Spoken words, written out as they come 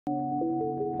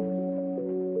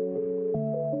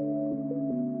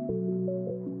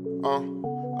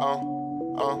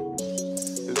Little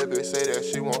bitch say that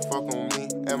she won't fuck on me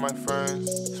and my friends.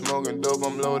 Smoking dope,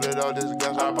 I'm loaded all this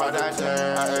gas, I pop that chain.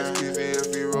 I ask TV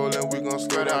if he rollin', we gon'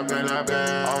 sweat out, man, I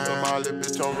bang. Off the molly,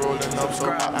 bitch, I'm rollin' up,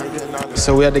 so I get nothing.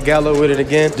 So we at the gala with it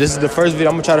again. This is the first video.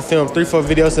 I'm gonna try to film 3-4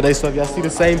 videos today, so if y'all see the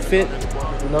same fit,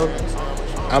 you know,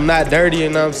 I'm not dirty, you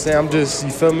know what I'm saying? I'm just,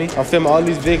 you feel me? I'm filming all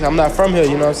these videos. I'm not from here,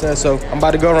 you know what I'm saying? So I'm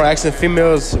about to go around asking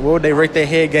females, what would they rate their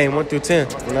head game 1 through 10?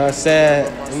 You know what I'm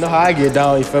saying? You know how I get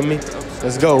down, you feel me?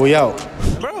 Let's go, we out.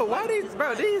 Bro, why this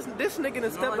nigga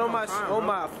done stepped on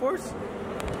my force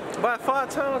by 5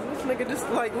 times. This nigga just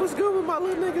like, what's good with my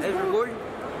little niggas, bro?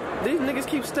 These niggas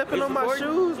keep stepping on my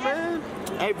shoes, man.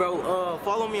 Hey, bro,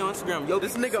 follow me on Instagram. Yo,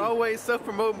 this nigga always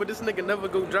self-promoting, but this nigga never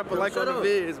go drop a like on the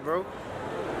vids, bro.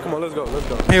 Come on, let's go.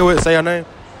 Here with, say your name.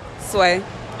 Sway.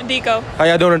 Deco. How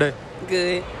y'all doing today?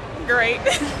 Good. Great.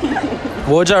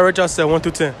 What would y'all rate yourself 1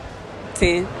 through 10?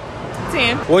 10.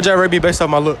 10. What would y'all rate me based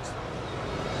off my looks?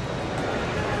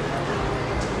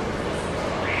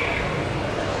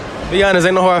 Be honest,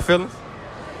 ain't no hard feelings.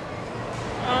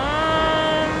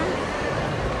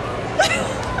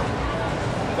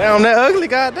 Damn, that ugly,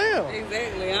 goddamn.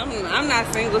 Exactly. I'm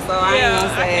not single, so I ain't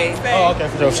gonna say. Oh, okay,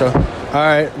 for sure. All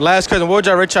right, last question. What would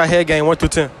y'all rate y'all head game 1 through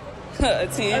 10? A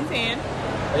 10. A 10.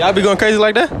 Y'all be going crazy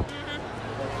like that?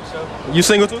 You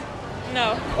single too?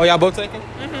 No. Oh, y'all both taking?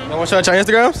 Y'all want to shout out your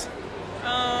Instagrams?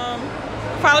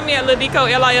 Follow me at Lil Deco,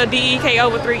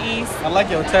 Lildeko with 3 E's. I like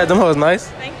your tag. Them hoes nice.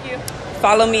 Thank you.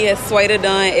 Follow me at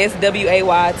Swaytedon,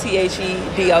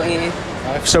 SWAYTHEDON.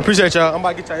 Alright, so appreciate y'all. I'm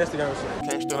about to get y'all Instagram.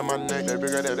 Can't still on my neck, that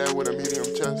big got that with a medium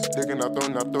chest. Digging up,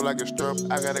 throwing up, throw like a strap.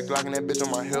 I got a Glock and that bitch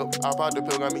on my hip. I popped the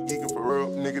pill, got me eating for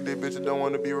real. Nigga, these bitches don't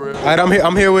want to be real. Alright,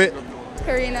 I'm here with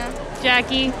Karina.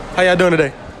 Jackie. How y'all doing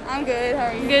today? I'm good. How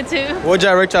are you? Good too. What would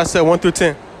y'all rate yourself 1 through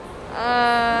 10?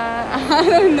 I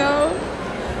don't know.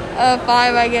 5,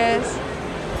 I guess.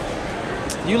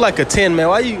 You like a 10, man.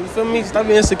 Why you feel me? Stop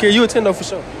being insecure. You a 10 though for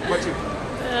sure. What about you?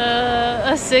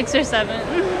 A 6 or 7.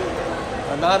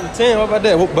 A 9 to 10. What about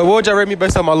that? But what would y'all rate me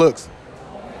based on my looks?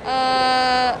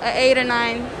 An 8 or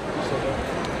 9.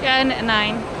 Yeah, a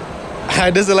 9.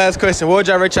 Alright, this is the last question. What would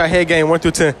y'all rate y'all head game 1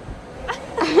 through 10?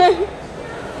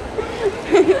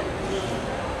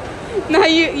 No,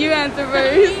 you answer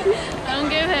first. I don't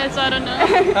give head, so I don't know.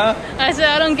 Huh? I said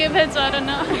I don't give head, so I don't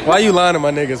know. Why you lying to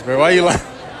my niggas, bro? Why you lying?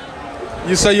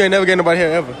 You say you ain't never get nobody here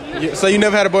ever. So you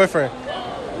never had a boyfriend?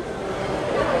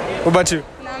 What about you?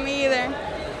 Not me either.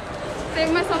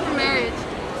 Save myself for marriage.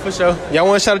 For sure. Y'all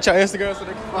want to shout out your Instagram so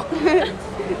they can follow?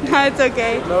 No, it's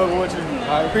okay. No, I want you.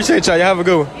 Alright, appreciate y'all. Y'all have a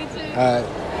good one. You too. Alright.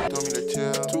 Told me to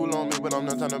chill. Too long me, but I'm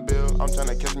not trying to build. I'm trying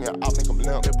to catch me a op, make him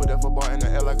limp. They put that football in the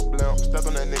air like a blimp. Step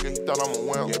on that nigga, he thought I'm a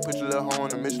wimp. Yeah, put your little hoe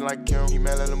on a mission like Kim. He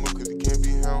mad at the move cause he can't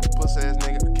be him. Pussy ass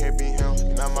nigga, I can't be him. He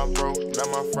not my bro, he not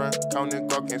my friend. Counting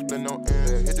Glock, can't split no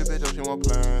ends. Yeah, hit the bitch up, she want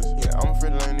plans. Yeah, I'm a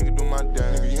free lane nigga, do my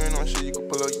dance. Nigga, you ain't on shit, you can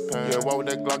pull up your pants. Yeah, why with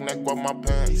that Glock, neck guap my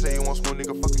pants? He say you want smooth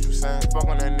nigga, fuck what you saying. Fuck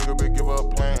on that nigga, but give her a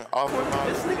plan. Off with my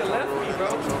This nigga left me, bro.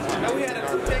 Now we had a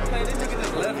 2-tech plan. This nigga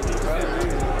just left me, bro. I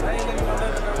ain't letting you know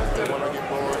nothing, bro. What's good? when I get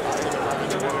bored,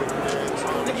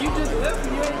 Nigga, you just left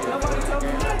me. You ain't nobody told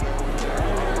me nothing.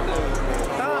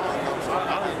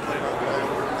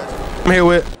 I'm here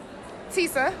with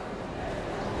Tisa.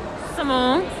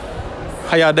 Simone.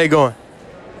 how y'all day going?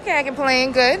 Can't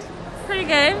complain. Good. Pretty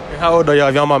good. And how old are y'all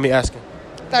if y'all mind me asking?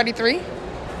 33.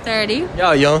 30.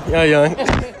 Y'all young. Y'all young.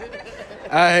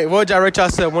 Alright, what would y'all rate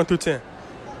yourself 1 through 10?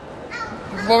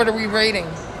 What are we rating?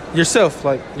 Yourself,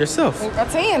 like yourself. A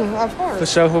 10, of For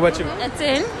course. sure. What about you? A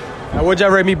 10. What would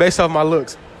y'all rate me based off my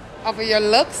looks? Off of your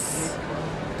looks,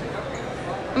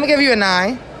 I'm gonna give you a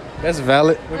 9. That's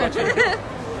valid. What about you?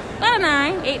 About a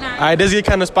 9. 8, 9. Alright, this get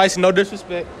kind of spicy, no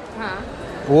disrespect.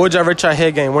 What would y'all rate your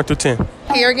head game 1 through 10?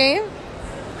 Hair game?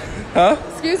 Huh?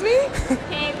 Excuse me?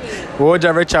 What would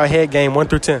y'all rate your head game 1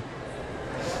 through 10?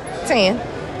 10.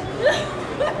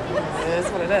 That's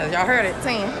what it is. Y'all heard it.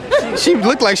 10. She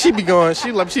look like she be going.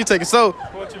 She taking so.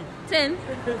 10.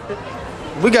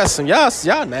 We got some y'all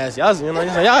nasty. Y'all, you know,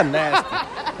 y'all nasty.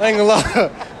 I ain't gonna lie.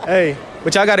 Hey,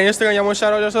 but y'all got an Instagram? Y'all want to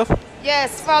shout out yourself?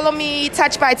 Yes, follow me,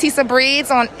 Touched by Tisa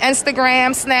Breeds on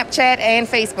Instagram, Snapchat, and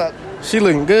Facebook. She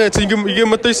looking good. So you give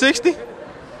him a 360?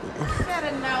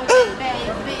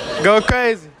 Go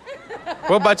crazy.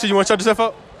 What about you? You want to shout yourself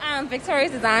up?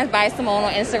 Victoria's Designs by Simone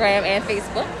on Instagram and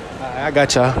Facebook. I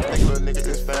got y'all. little nigga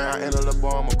is fan. I enter the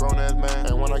bar, I'm a grown ass man.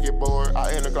 And when I get bored,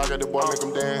 I enter Glock at the bar, make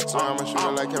him dance. So I'm a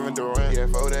shooter like Kevin Durant. Yeah,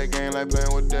 for that game, like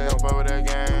playing with them. Fuck with that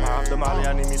game. Off the molly,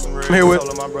 I need me some real. I'm here with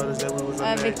my brothers that we was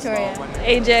Victoria.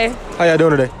 AJ. How y'all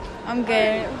doing today? I'm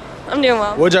good. I'm doing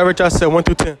well. What'd y'all rate yourself 1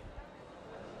 through 10?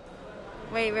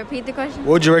 Wait, repeat the question.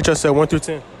 What would you rate yourself 1 through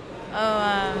 10?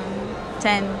 Oh,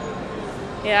 10.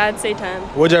 Yeah, I'd say 10.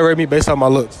 What would you rate me based on my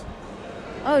looks?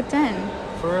 Oh, 10.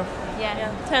 For real?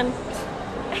 Yeah. 10.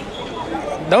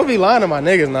 Don't be lying to my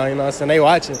niggas now, you know what I'm saying? They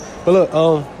watching. But look,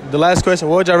 the last question,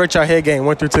 what would y'all rate your head game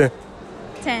 1 through 10?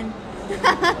 10.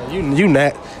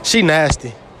 She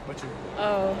nasty.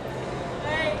 Oh.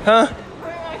 Huh?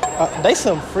 They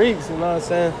some freaks, you know what I'm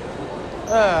saying?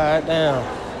 God damn.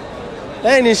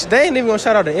 They ain't even gonna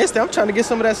shout out the Insta. I'm trying to get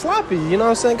some of that sloppy, you know what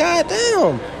I'm saying? God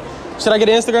damn. Should I get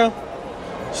the Instagram?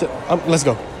 Let's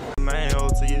go. Man,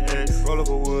 hold to your ex, roll up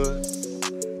a wood.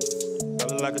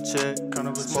 Like a check, kind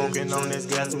of smoking on this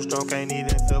gas too strong, can't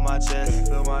even feel my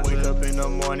chest. Wake up in the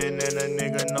morning and a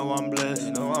nigga know I'm blessed.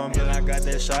 And I got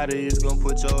that shot, it's gonna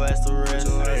put your ass to rest.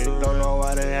 Don't know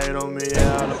why they hate on me.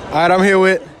 Alright, I'm here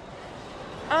with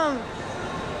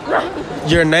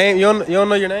your name. You don't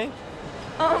know your name?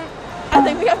 I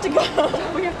think we have to go.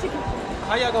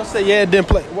 How y'all gonna say yeah, it didn't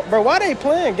play? Bro, why they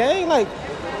playing, gang? Like,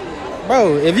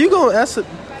 bro, if you gonna answer,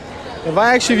 if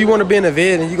I ask you if you want to be in the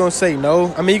vid and you gonna say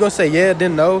no, I mean you gonna say yeah,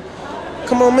 then no.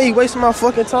 Come on, man, you wasting my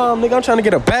fucking time, nigga. I'm trying to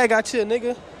get a bag out here,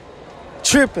 nigga.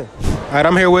 Tripping. Alright,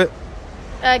 I'm here with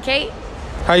Kate.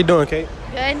 How you doing, Kate?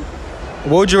 Good.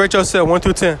 What would you rate yourself 1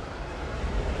 through 10?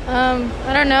 I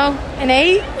don't know. An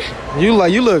 8?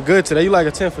 You look good today. You like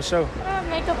a 10 for sure. I have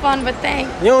makeup on, but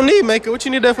thanks. You don't need makeup. What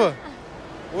you need that for?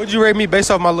 What would you rate me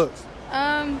based off my looks? 6.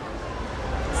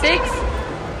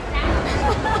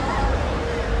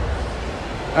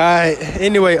 Alright,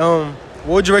 anyway, what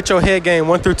would you rate your head game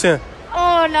 1 through 10?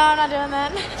 Oh, no, I'm not doing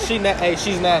that. She's nasty.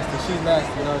 She's nasty,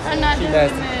 you know what I'm saying? I'm not She's doing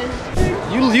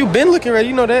nasty. You been looking ready,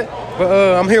 you know that.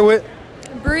 But I'm here with this.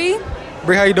 Bree.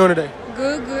 Bree, how you doing today?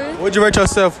 Good. What would you rate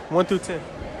yourself 1 through 10?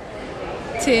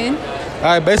 10.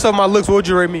 Alright, based off my looks, what would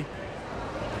you rate me?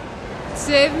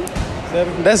 7.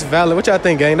 7. That's valid. What y'all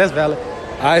think, gang? That's valid.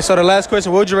 Alright, so the last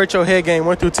question, what would you rate your head game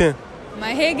 1 through 10?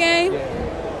 My head game?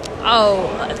 Oh,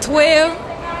 12.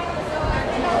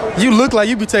 You look like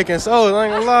you be taking souls, I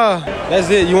ain't gonna lie. That's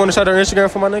it. You want to shout out your Instagram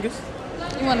for my niggas?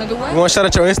 You want to do what? You want to shout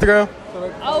out your Instagram?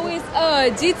 Oh, it's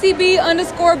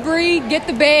GTB_Bree. Get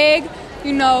the bag.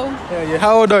 You know. Hell yeah.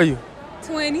 How old are you?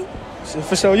 20.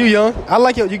 For sure, you young. I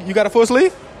like you got a full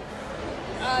sleeve?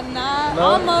 Nah, No?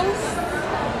 almost.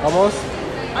 Almost?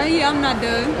 Yeah, I'm not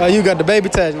done. Oh, you got the baby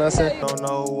tag, you know what I'm saying? Don't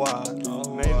know why.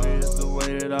 Maybe it's the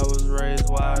way that I was raised.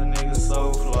 Why niggas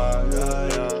so fly?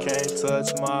 Can't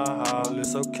touch my heart.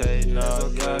 It's okay now.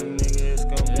 Nigga, it's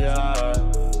gonna be alright.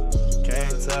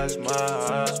 Can't touch my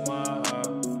heart.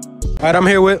 Alright, I'm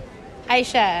here with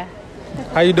Aisha.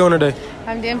 How you doing today?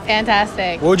 I'm doing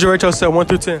fantastic. What would you rate yourself 1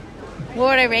 through 10? What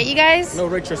would I rate you guys? No,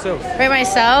 rate yourself. Rate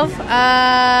myself?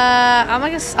 I'm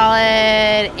like a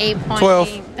solid 8. 12.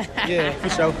 Yeah, for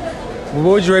sure.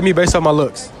 What would you rate me based on my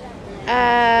looks?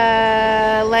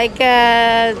 Like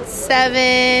a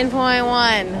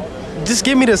 7.1. Just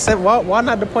give me the 7. Why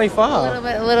not the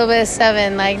 0.5? A little bit of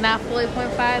 7. Like not fully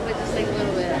 0.5, but just like a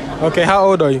little bit. Okay, how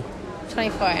old are you?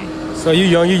 24. So you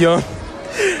young.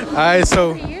 Alright,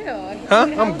 so. How old are you? Huh?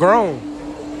 I'm grown.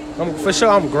 For sure,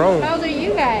 I'm grown. How old are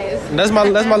you guys? That's my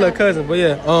little cousin. But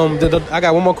yeah, I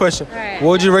got one more question. Right. What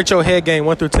would you rate your head game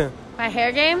 1 through 10? My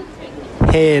hair game?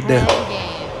 Head. Head game.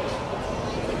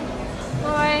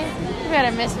 Boy, you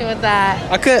better miss me with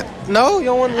that. I could. No, you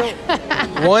don't want to.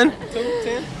 1, 2,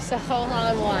 10. So whole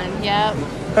on 1. Yep.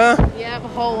 Huh? Yep,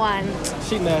 whole 1.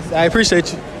 She nasty. I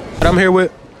appreciate you. But I'm here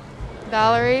with.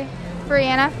 Valerie.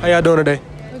 Brianna. How y'all doing today?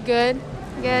 We're good.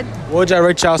 Good. What would y'all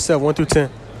rate yourself 1 through 10?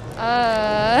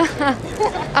 That's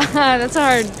a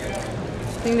hard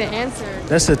thing to answer.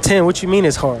 That's a 10. What you mean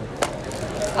it's hard?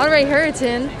 I'll rate her a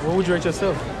 10. What would you rate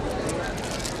yourself?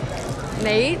 An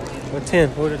 8. A 10.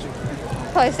 What would you?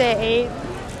 Probably say 8.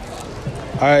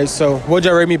 All right. So what would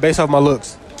y'all rate me based off my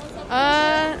looks?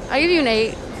 I'll give you an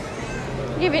 8.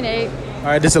 I'll give you an 8. All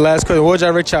right. This is the last question. What would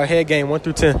y'all rate y'all head game 1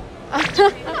 through 10?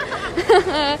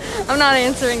 I'm not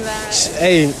answering that.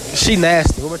 Hey, she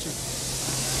nasty. What about you?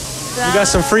 You got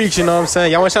some freaks, you know what I'm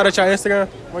saying? Y'all want to shout out your Instagram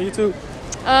on YouTube?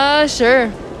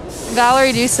 Sure.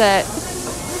 Valerie Doucette.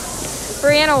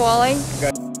 Brianna Wally.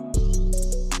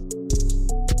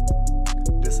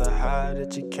 This a high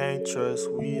that you can't trust.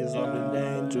 We is on the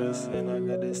dangerous. And I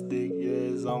got this stick,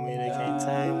 yeah, it's on me. They can't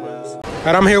tame us. All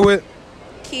right, I'm here with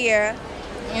Kiera.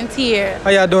 And Tier.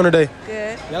 How y'all doing today?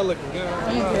 Good. Y'all looking good.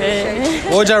 Good.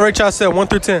 What would y'all rate yourself 1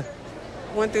 through 10?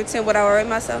 1 through 10, what I would rate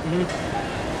myself?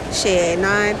 Shit,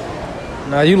 9.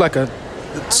 Nah, you like a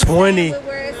 20.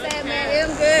 Where it's at, man,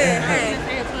 I'm good.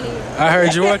 I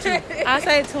heard you. What you? I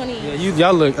say 20. Yeah,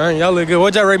 y'all look good.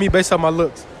 What y'all rate me based on my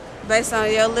looks? Based on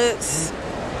your looks,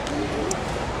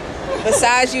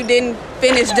 Besides, you didn't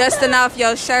finish dusting off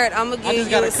your shirt. I'm gonna give you.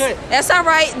 got a cut. That's all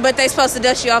right, but they supposed to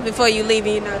dust you off before you leave.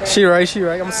 And you know that. She right.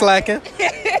 I'm slacking.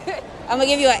 I'm gonna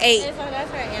give you an 8. So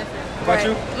that's her answer. About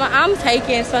you? I'm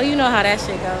taking, so you know how that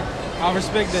shit go. I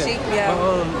respect that.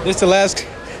 Yeah. This the last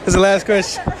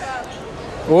question.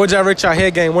 What would y'all rate y'all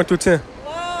head game 1 through 10?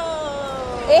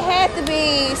 Whoa. It had to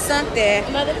be something.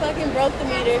 Motherfucking broke the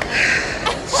meter.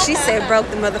 She said broke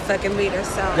the motherfucking meter.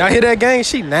 So Y'all hear that game?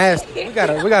 She nasty. We got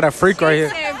a freak right she here.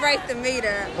 said break the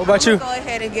meter. What about you? Go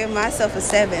ahead and give myself a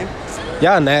 7.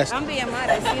 Y'all nasty. I'm being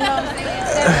modest. You know what I'm saying?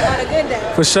 7 on a good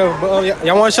day. For sure. But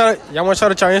y'all want to shout out y'all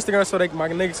Instagram so my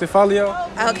niggas can follow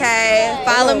y'all? Okay,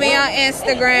 follow me on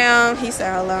Instagram. He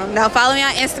said hello. No, follow me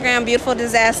on Instagram, Beautiful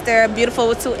Disaster, beautiful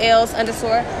with 2 L's _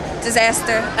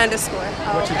 disaster _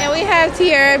 And we have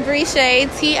Tiara Breshae,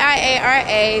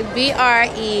 TIARA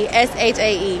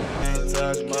BRESHAE.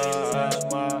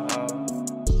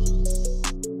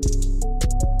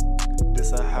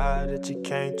 This a high that you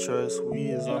can't trust. We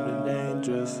is on the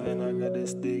dangerous, and I got this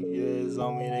stick, yeah, it's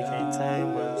on me. They can't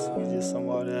tame us. We just some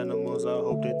wild animals. I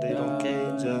hope that they don't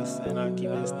cage us, and I keep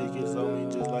this stick, it's on me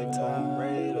just like Tom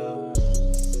Raider.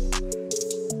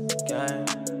 Gang,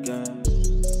 gang.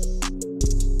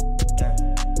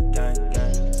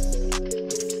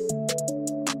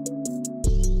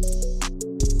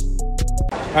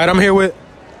 All right, I'm here with.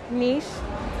 Niche.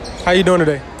 How you doing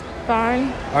today?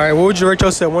 Fine. All right, what would you rate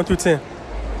yourself 1 through 10?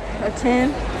 A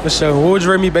 10. For sure. What would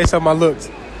you rate me based on my looks?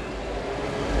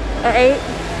 A 8.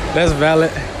 That's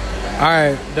valid. All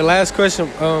right, the last question.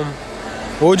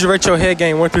 What would you rate your head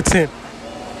game 1 through 10?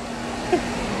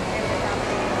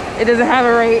 It doesn't have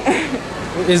a rate.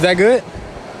 Is that good?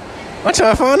 I'm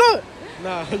trying to find out.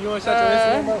 Nah, you want to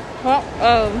shout your Instagram out?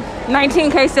 Well,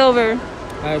 19K silver.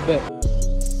 I bet.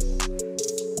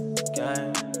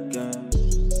 Gang, gang.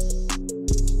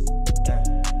 Gang,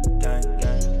 gang,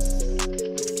 gang.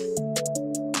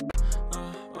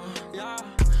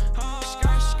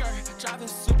 Driving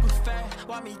super fast,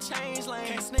 why me change lane?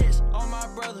 Can't snitch on my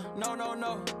brother,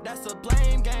 no, that's a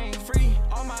blame game. Free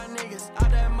all my niggas out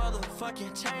that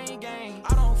motherfucking chain gang.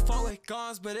 I don't fuck with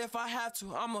guns, but if I have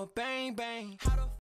to, I'ma bang bang.